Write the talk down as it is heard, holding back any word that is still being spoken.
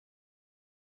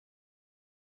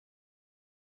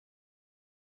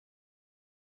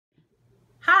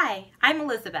Hi, I'm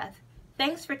Elizabeth.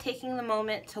 Thanks for taking the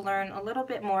moment to learn a little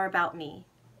bit more about me.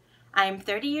 I am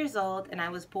 30 years old and I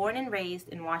was born and raised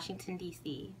in Washington,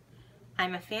 D.C.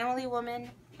 I'm a family woman,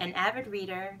 an avid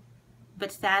reader,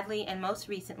 but sadly and most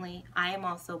recently, I am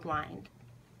also blind.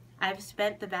 I've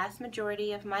spent the vast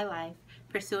majority of my life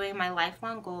pursuing my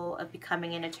lifelong goal of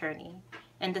becoming an attorney,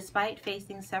 and despite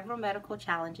facing several medical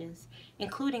challenges,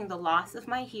 including the loss of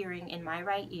my hearing in my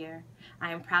right ear,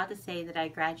 I am proud to say that I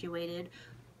graduated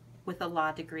with a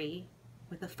law degree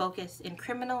with a focus in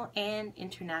criminal and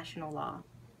international law.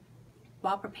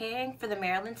 While preparing for the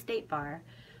Maryland State Bar,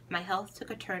 my health took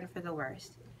a turn for the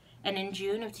worse, and in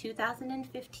June of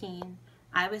 2015,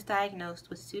 I was diagnosed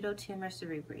with pseudotumor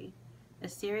cerebri, a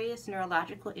serious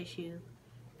neurological issue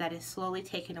that has slowly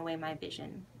taken away my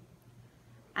vision.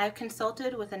 I have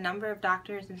consulted with a number of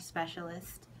doctors and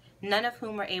specialists, none of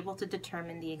whom were able to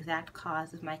determine the exact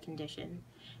cause of my condition,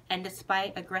 and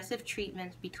despite aggressive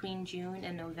treatments between June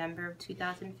and November of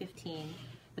 2015,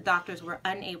 the doctors were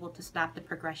unable to stop the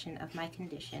progression of my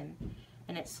condition,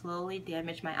 and it slowly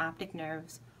damaged my optic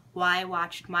nerves while I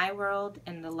watched my world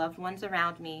and the loved ones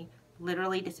around me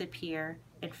literally disappear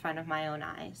in front of my own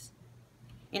eyes.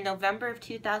 In November of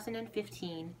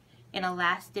 2015, in a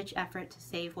last-ditch effort to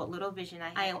save what little vision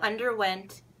I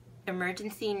underwent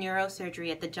emergency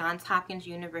neurosurgery at the Johns Hopkins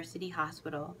University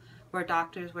Hospital, where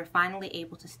doctors were finally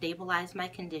able to stabilize my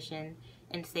condition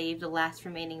and save the last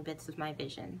remaining bits of my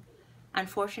vision.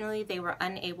 Unfortunately, they were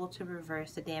unable to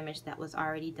reverse the damage that was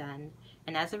already done,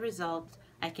 and as a result,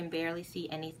 I can barely see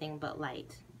anything but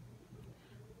light.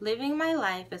 Living my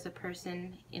life as a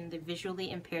person in the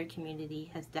visually impaired community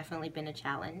has definitely been a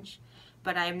challenge,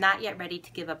 but I am not yet ready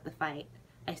to give up the fight.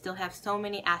 I still have so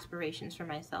many aspirations for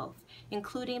myself,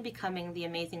 including becoming the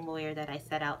amazing lawyer that I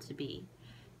set out to be.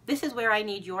 This is where I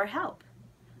need your help.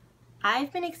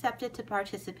 I've been accepted to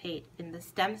participate in the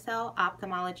Stem Cell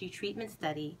Ophthalmology Treatment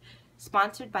Study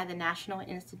sponsored by the National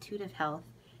Institute of Health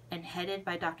and headed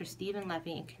by Dr. Stephen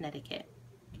Levy in Connecticut.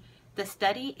 The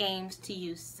study aims to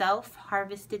use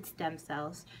self-harvested stem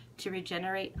cells to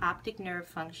regenerate optic nerve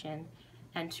function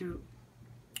and to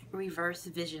reverse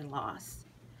vision loss.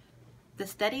 The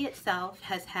study itself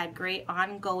has had great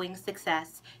ongoing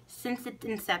success since its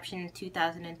inception in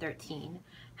 2013.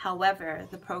 However,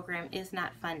 the program is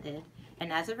not funded,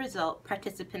 and as a result,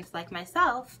 participants like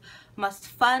myself must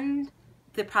fund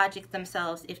the project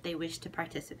themselves if they wish to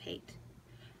participate.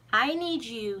 I need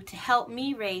you to help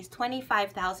me raise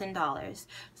 $25,000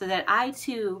 so that I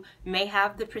too may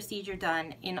have the procedure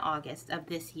done in August of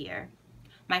this year.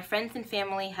 My friends and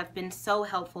family have been so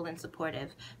helpful and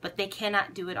supportive, but they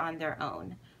cannot do it on their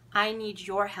own. I need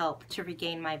your help to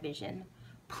regain my vision.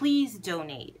 Please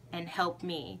donate and help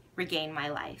me regain my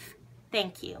life.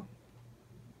 Thank you.